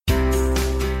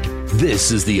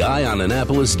This is the Eye on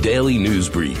Annapolis Daily News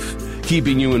Brief,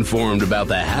 keeping you informed about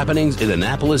the happenings in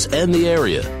Annapolis and the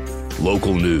area.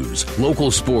 Local news,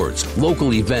 local sports,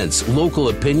 local events, local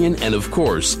opinion, and of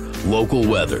course, local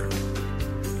weather.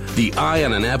 The Eye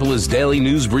on Annapolis Daily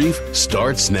News Brief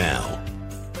starts now.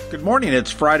 Good morning.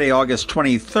 It's Friday, August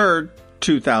 23rd,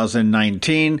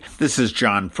 2019. This is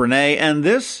John Frenaye, and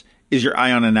this is your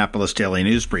Eye on Annapolis Daily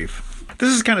News Brief.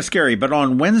 This is kind of scary, but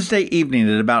on Wednesday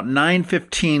evening at about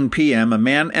 9:15 p.m., a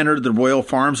man entered the Royal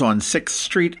Farms on 6th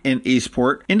Street in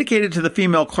Eastport, indicated to the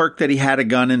female clerk that he had a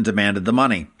gun and demanded the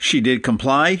money. She did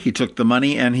comply, he took the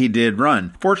money, and he did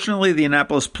run. Fortunately, the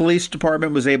Annapolis Police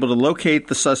Department was able to locate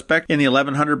the suspect in the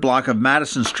 1100 block of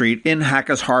Madison Street in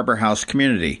Hackett's Harbor House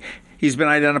community. He's been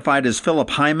identified as Philip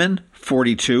Hyman,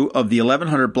 42, of the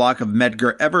 1100 block of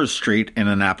Medgar Evers Street in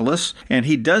Annapolis, and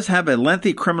he does have a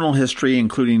lengthy criminal history,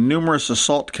 including numerous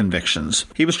assault convictions.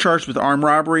 He was charged with armed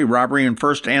robbery, robbery in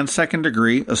first and second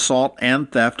degree, assault,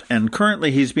 and theft, and currently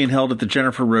he's being held at the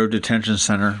Jennifer Road Detention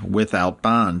Center without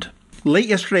bond. Late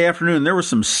yesterday afternoon, there was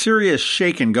some serious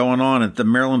shaking going on at the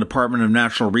Maryland Department of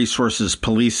Natural Resources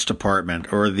Police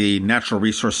Department, or the Natural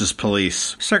Resources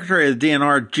Police. Secretary of the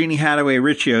DNR, Jeannie Hadaway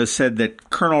Riccio, said that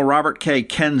Colonel Robert K.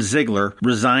 Ken Ziegler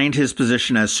resigned his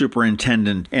position as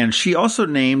superintendent, and she also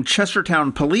named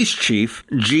Chestertown Police Chief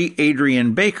G.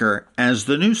 Adrian Baker as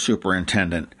the new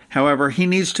superintendent. However, he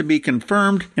needs to be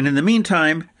confirmed, and in the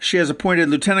meantime, she has appointed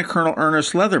Lieutenant Colonel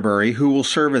Ernest Leatherbury, who will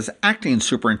serve as acting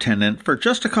superintendent for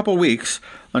just a couple weeks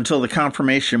until the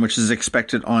confirmation, which is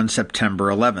expected on September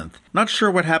 11th. Not sure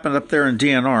what happened up there in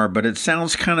DNR, but it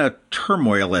sounds kind of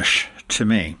turmoil-ish to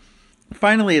me.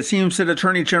 Finally, it seems that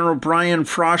Attorney General Brian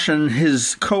Frosch and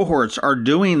his cohorts are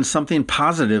doing something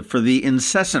positive for the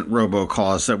incessant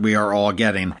robocalls that we are all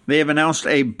getting. They have announced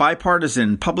a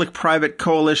bipartisan public-private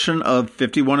coalition of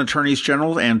 51 attorneys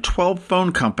general and 12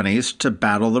 phone companies to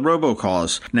battle the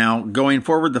robocalls. Now, going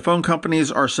forward, the phone companies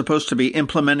are supposed to be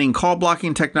implementing call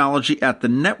blocking technology at the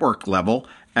network level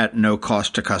at no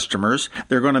cost to customers.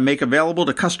 They're going to make available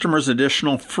to customers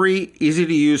additional free,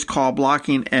 easy-to-use call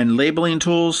blocking and labeling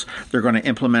tools. They're going to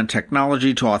implement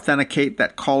technology to authenticate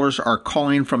that callers are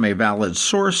calling from a valid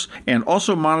source and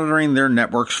also monitoring their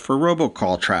networks for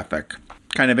robocall traffic.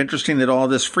 Kind of interesting that all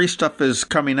this free stuff is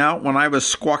coming out. When I was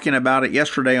squawking about it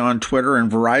yesterday on Twitter,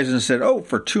 and Verizon said,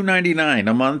 for $2.99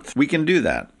 a month, we can do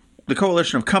that. The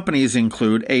coalition of companies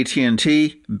include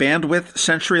AT&T, Bandwidth,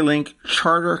 CenturyLink,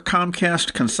 Charter,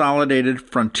 Comcast, Consolidated,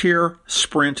 Frontier,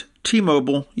 Sprint,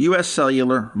 T-Mobile, US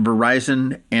Cellular,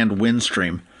 Verizon, and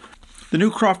Windstream. The new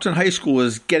Crofton High School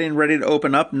is getting ready to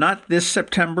open up, not this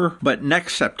September, but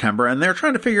next September, and they're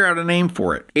trying to figure out a name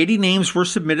for it. 80 names were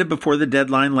submitted before the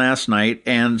deadline last night,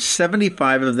 and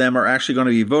 75 of them are actually going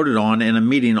to be voted on in a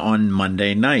meeting on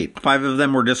Monday night. 5 of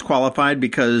them were disqualified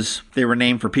because they were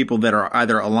named for people that are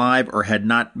either alive or had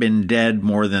not been dead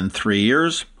more than 3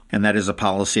 years. And that is a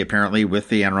policy, apparently, with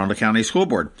the Anne Arundel County School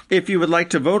Board. If you would like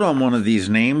to vote on one of these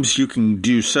names, you can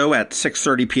do so at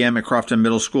 6:30 p.m. at Crofton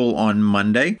Middle School on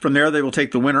Monday. From there, they will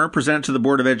take the winner, present it to the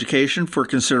Board of Education for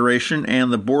consideration,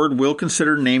 and the board will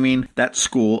consider naming that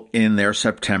school in their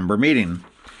September meeting.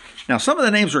 Now, some of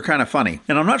the names were kind of funny,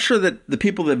 and I'm not sure that the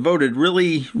people that voted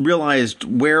really realized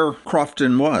where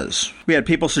Crofton was. We had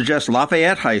people suggest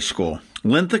Lafayette High School,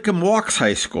 Linthicum Walks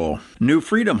High School, New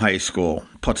Freedom High School,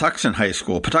 Patuxent High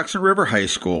School, Patuxent River High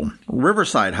School,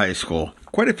 Riverside High School.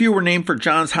 Quite a few were named for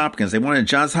Johns Hopkins. They wanted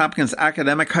Johns Hopkins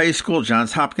Academic High School,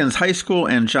 Johns Hopkins High School,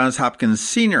 and Johns Hopkins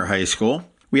Senior High School.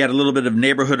 We had a little bit of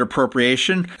neighborhood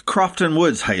appropriation, Crofton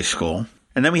Woods High School.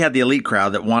 And then we had the elite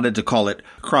crowd that wanted to call it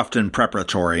Crofton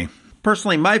Preparatory.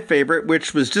 Personally, my favorite,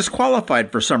 which was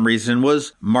disqualified for some reason,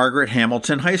 was Margaret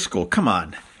Hamilton High School. Come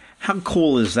on. How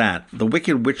cool is that? The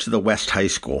Wicked Witch of the West High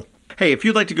School. Hey, if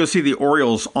you'd like to go see the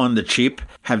Orioles on the cheap,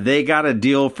 have they got a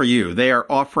deal for you? They are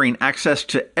offering access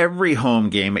to every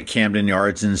home game at Camden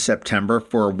Yards in September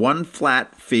for one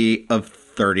flat fee of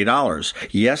 $30.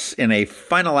 Yes, in a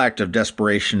final act of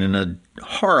desperation in a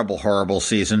horrible, horrible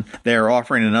season, they are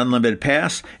offering an unlimited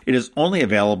pass. It is only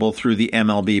available through the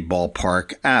MLB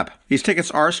Ballpark app. These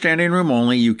tickets are standing room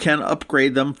only. You can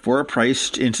upgrade them for a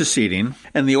price into seating.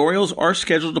 And the Orioles are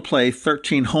scheduled to play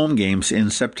 13 home games in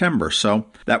September. So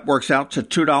that works out to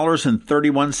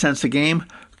 $2.31 a game.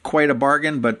 Quite a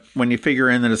bargain, but when you figure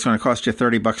in that it's going to cost you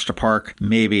 $30 to park,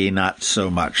 maybe not so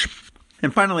much.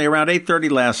 And finally, around 8:30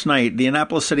 last night, the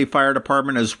Annapolis City Fire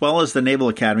Department as well as the Naval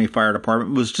Academy Fire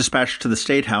Department was dispatched to the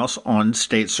State House on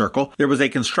State Circle. There was a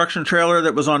construction trailer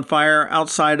that was on fire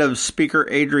outside of Speaker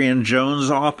Adrian Jones'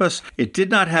 office. It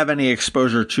did not have any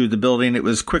exposure to the building. It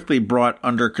was quickly brought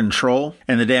under control,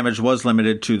 and the damage was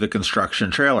limited to the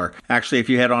construction trailer. Actually, if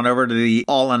you head on over to the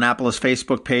All Annapolis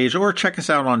Facebook page or check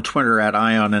us out on Twitter at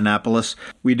Ion Annapolis,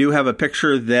 we do have a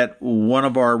picture that one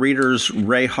of our readers,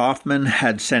 Ray Hoffman,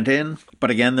 had sent in. But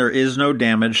again, there is no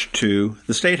damage to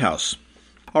the State House.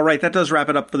 All right, that does wrap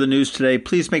it up for the news today.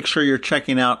 Please make sure you're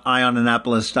checking out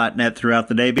ionannapolis.net throughout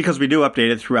the day because we do update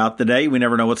it throughout the day. We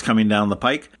never know what's coming down the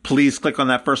pike. Please click on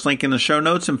that first link in the show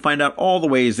notes and find out all the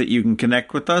ways that you can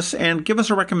connect with us and give us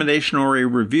a recommendation or a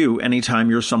review anytime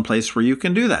you're someplace where you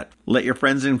can do that. Let your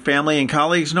friends and family and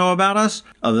colleagues know about us.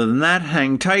 Other than that,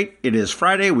 hang tight. It is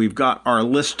Friday. We've got our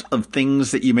list of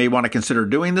things that you may want to consider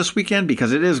doing this weekend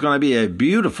because it is going to be a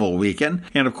beautiful weekend.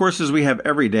 And of course, as we have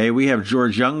every day, we have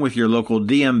George Young with your local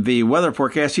DMV weather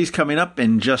forecast. He's coming up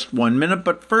in just 1 minute.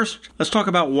 But first, let's talk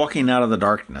about walking out of the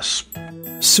darkness.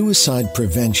 Suicide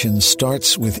prevention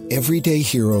starts with everyday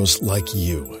heroes like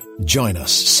you. Join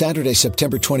us Saturday,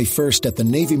 September 21st at the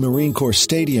Navy Marine Corps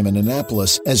Stadium in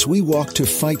Annapolis as we walk to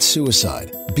fight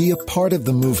suicide. Be a part of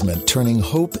the movement turning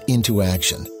hope into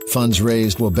action. Funds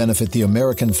raised will benefit the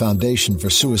American Foundation for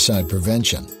Suicide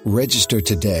Prevention. Register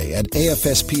today at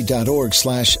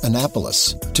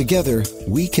afsp.org/Annapolis. Together,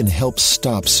 we can help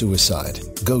stop suicide.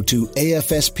 Go to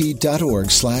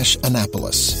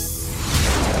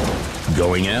afsp.org/Annapolis.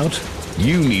 Going out?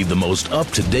 You need the most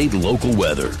up-to-date local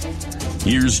weather.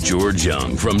 Here's George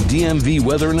Young from DMV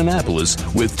Weather in Annapolis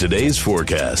with today's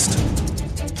forecast.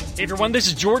 Hey everyone, this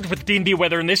is George with DNB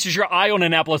Weather, and this is your Eye on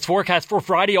Annapolis forecast for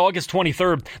Friday, August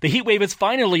 23rd. The heat wave is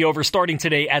finally over starting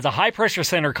today as a high-pressure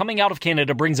center coming out of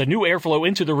Canada brings a new airflow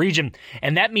into the region,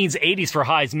 and that means 80s for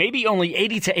highs, maybe only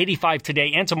 80 to 85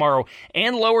 today and tomorrow,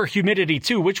 and lower humidity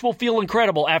too, which will feel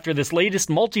incredible after this latest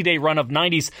multi-day run of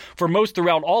 90s for most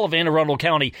throughout all of Anne Arundel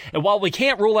County. And while we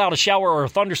can't rule out a shower or a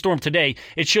thunderstorm today,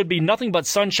 it should be nothing but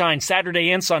sunshine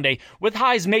Saturday and Sunday, with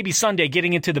highs maybe Sunday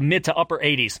getting into the mid to upper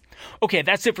 80s. Okay,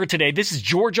 that's it for today. This is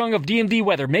George Young of DMV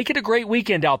Weather. Make it a great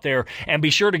weekend out there, and be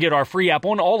sure to get our free app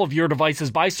on all of your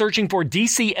devices by searching for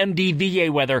DCMDVA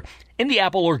Weather in the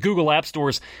Apple or Google App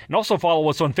Stores, and also follow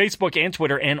us on Facebook and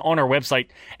Twitter and on our website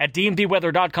at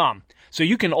dmvweather.com, so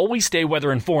you can always stay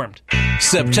weather informed.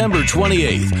 September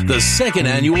 28th, the second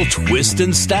annual Twist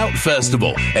and Stout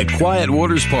Festival at Quiet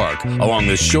Waters Park along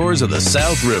the shores of the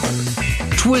South River.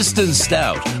 Twist and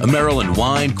Stout, a Maryland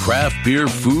wine, craft beer,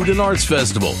 food, and arts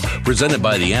festival presented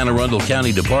by the Anne Arundel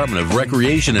County Department of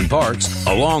Recreation and Parks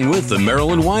along with the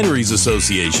Maryland Wineries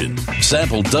Association.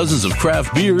 Sample dozens of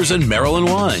craft beers and Maryland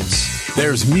wines.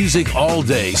 There's music all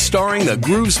day starring the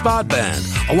Groove Spot Band,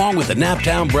 along with the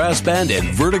Naptown Brass Band and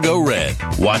Vertigo Red.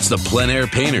 Watch the Plein Air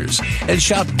Painters and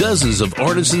shop dozens of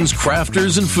artisans,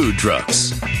 crafters, and food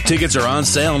trucks. Tickets are on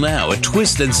sale now at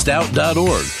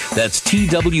twistandstout.org. That's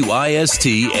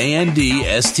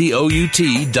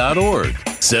TWISTANDSTOUT.org.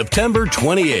 September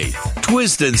 28th,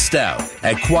 Twist and Stout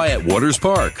at Quiet Waters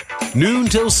Park, noon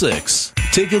till 6.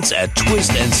 Tickets at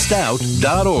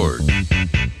twistandstout.org.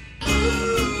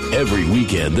 Every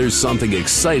weekend, there's something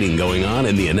exciting going on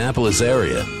in the Annapolis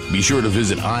area. Be sure to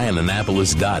visit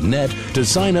ionannapolis.net to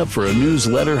sign up for a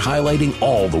newsletter highlighting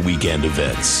all the weekend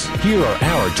events. Here are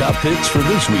our top picks for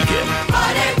this weekend.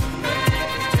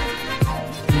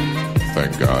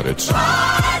 Thank God it's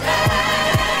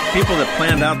People that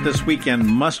planned out this weekend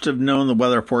must have known the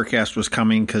weather forecast was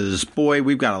coming because, boy,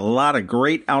 we've got a lot of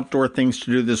great outdoor things to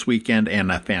do this weekend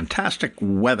and a fantastic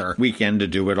weather weekend to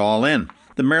do it all in.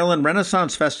 The Maryland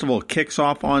Renaissance Festival kicks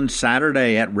off on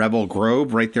Saturday at Revel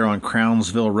Grove, right there on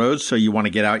Crownsville Road. So you want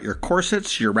to get out your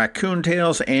corsets, your raccoon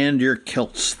tails, and your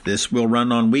kilts. This will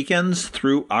run on weekends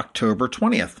through October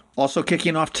 20th. Also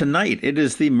kicking off tonight, it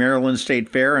is the Maryland State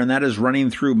Fair, and that is running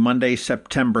through Monday,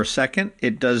 September 2nd.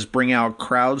 It does bring out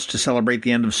crowds to celebrate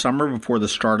the end of summer before the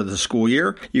start of the school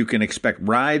year. You can expect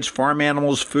rides, farm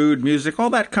animals, food, music, all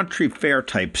that country fair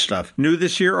type stuff. New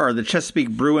this year are the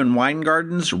Chesapeake Brew and Wine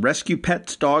Gardens, rescue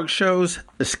pets, dog shows,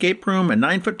 escape room, a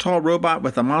 9-foot-tall robot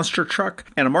with a monster truck,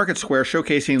 and a market square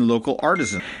showcasing local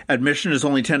artisans. Admission is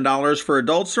only $10 for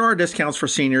adults. There are discounts for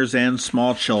seniors and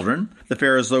small children. The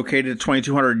fair is located at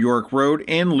 2200 York Road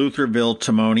in Lutherville,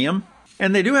 Timonium.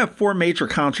 And they do have 4 major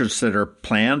concerts that are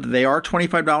planned. They are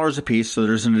 $25 a piece, so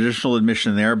there's an additional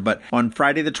admission there. But on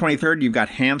Friday the 23rd, you've got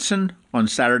Hanson. On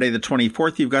Saturday the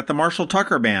 24th, you've got the Marshall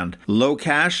Tucker Band. Low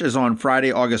Cash is on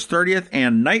Friday, August 30th,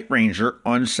 and Night Ranger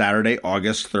on Saturday,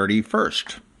 August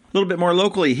 31st. A little bit more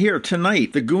locally here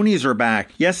tonight, The Goonies are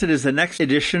back. Yes, it is the next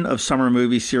edition of Summer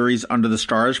Movie Series Under the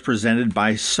Stars presented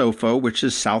by SOFO, which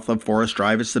is south of Forest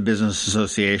Drive. It's the Business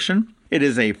Association. It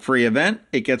is a free event.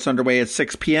 It gets underway at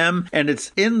 6 p.m., and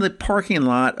it's in the parking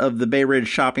lot of the Bay Ridge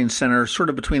Shopping Center, sort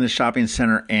of between the shopping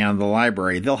center and the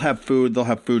library. They'll have food. They'll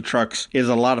have food trucks. It is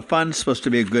a lot of fun. It's supposed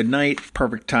to be a good night.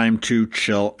 Perfect time to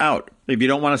chill out. If you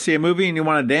don't want to see a movie and you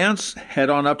want to dance, head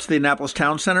on up to the Annapolis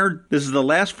Town Center. This is the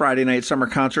last Friday night summer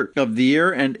concert of the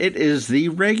year, and it is the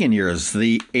Reagan Years,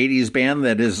 the 80s band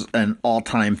that is an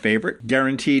all-time favorite.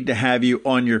 Guaranteed to have you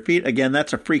on your feet. Again,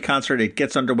 that's a free concert. It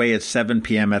gets underway at 7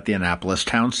 p.m. at the Annapolis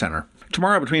Town Center.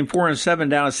 Tomorrow between 4 and 7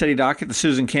 down at City Dock at the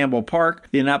Susan Campbell Park,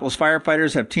 the Annapolis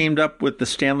firefighters have teamed up with the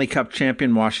Stanley Cup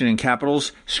champion Washington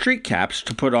Capitals Street Caps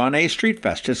to put on a street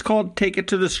fest. It's called Take It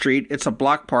to the Street. It's a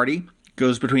block party.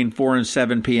 Goes between 4 and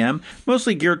 7 p.m.,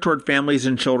 mostly geared toward families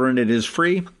and children. It is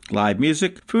free, live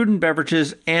music, food and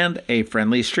beverages, and a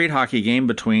friendly street hockey game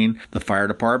between the fire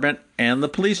department and the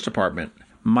police department.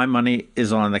 My money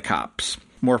is on the cops.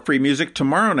 More free music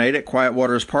tomorrow night at Quiet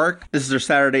Waters Park. This is their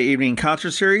Saturday evening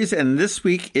concert series, and this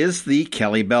week is the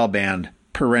Kelly Bell Band.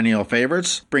 Perennial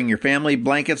favorites. Bring your family,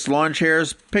 blankets, lawn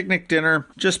chairs, picnic dinner.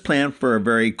 Just plan for a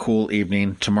very cool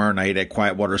evening tomorrow night at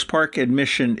Quiet Waters Park.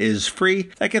 Admission is free.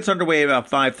 That gets underway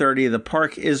about 5:30. The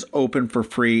park is open for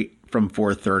free from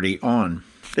 4:30 on.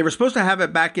 They were supposed to have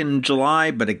it back in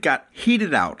July, but it got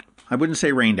heated out. I wouldn't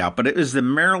say rained out, but it was the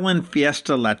Maryland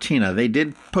Fiesta Latina. They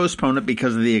did postpone it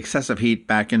because of the excessive heat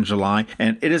back in July,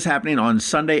 and it is happening on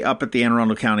Sunday up at the Anne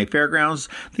Arundel County Fairgrounds.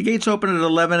 The gates open at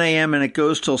 11 a.m. and it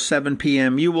goes till 7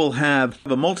 p.m. You will have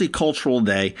a multicultural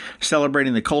day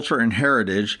celebrating the culture and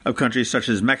heritage of countries such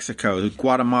as Mexico,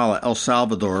 Guatemala, El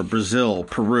Salvador, Brazil,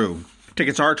 Peru.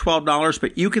 Tickets are $12,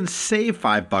 but you can save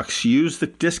 $5. Use the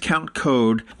discount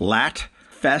code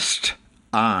LATFEST.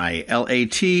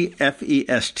 LATFESTEYE,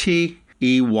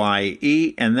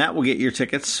 and that will get your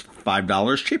tickets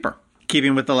 $5 cheaper.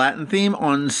 Keeping with the Latin theme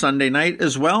on Sunday night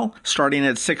as well, starting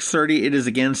at 6:30, it is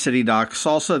again City Dock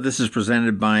Salsa. This is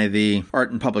presented by the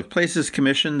Art and Public Places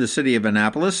Commission, the City of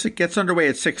Annapolis. It gets underway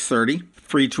at 6:30,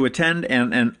 free to attend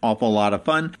and an awful lot of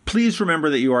fun. Please remember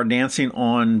that you are dancing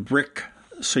on brick,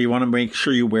 so you want to make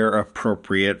sure you wear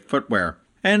appropriate footwear.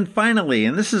 And finally,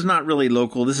 and this is not really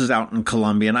local, this is out in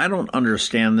Columbia, and I don't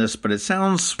understand this, but it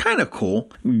sounds kind of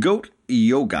cool. Goat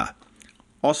Yoga.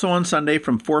 Also on Sunday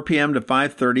from 4 p.m. to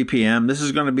 5:30 p.m. This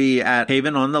is going to be at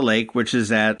Haven on the Lake, which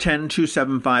is at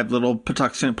 10275 Little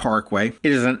Patuxent Parkway.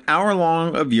 It is an hour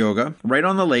long of yoga right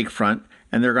on the lakefront,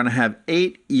 and they're going to have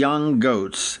 8 young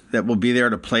goats that will be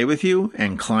there to play with you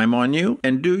and climb on you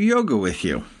and do yoga with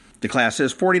you. The class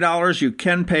is $40. You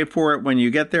can pay for it when you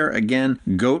get there. Again,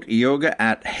 Goat Yoga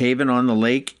at Haven on the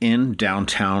Lake in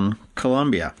downtown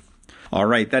Columbia. All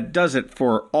right, that does it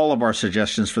for all of our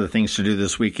suggestions for the things to do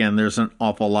this weekend. There's an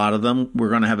awful lot of them. We're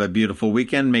going to have a beautiful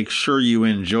weekend. Make sure you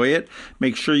enjoy it.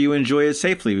 Make sure you enjoy it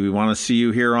safely. We want to see you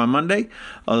here on Monday.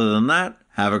 Other than that,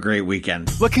 have a great weekend.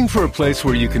 Looking for a place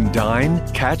where you can dine,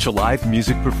 catch a live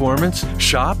music performance,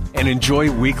 shop, and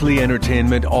enjoy weekly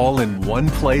entertainment all in one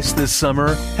place this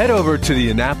summer? Head over to the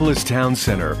Annapolis Town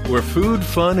Center, where food,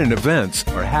 fun, and events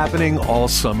are happening all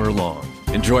summer long.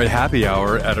 Enjoy happy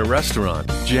hour at a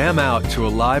restaurant, jam out to a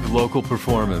live local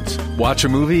performance, watch a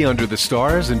movie under the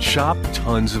stars, and shop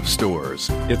tons of stores.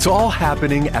 It's all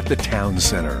happening at the Town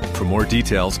Center. For more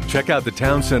details, check out the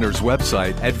Town Center's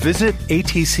website at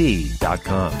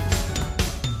visitatc.com.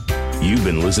 You've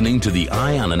been listening to the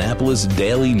Eye on Annapolis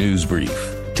Daily News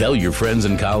Brief. Tell your friends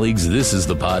and colleagues this is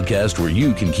the podcast where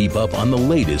you can keep up on the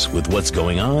latest with what's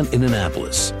going on in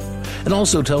Annapolis. And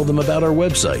also tell them about our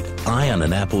website,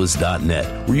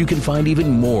 eyeonannapolis.net, where you can find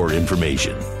even more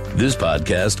information. This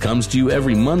podcast comes to you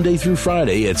every Monday through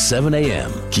Friday at 7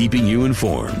 a.m., keeping you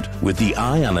informed with the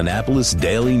Eye on Annapolis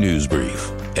Daily News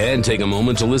Brief. And take a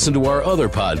moment to listen to our other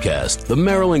podcast, The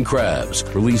Maryland Crabs,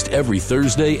 released every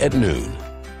Thursday at noon.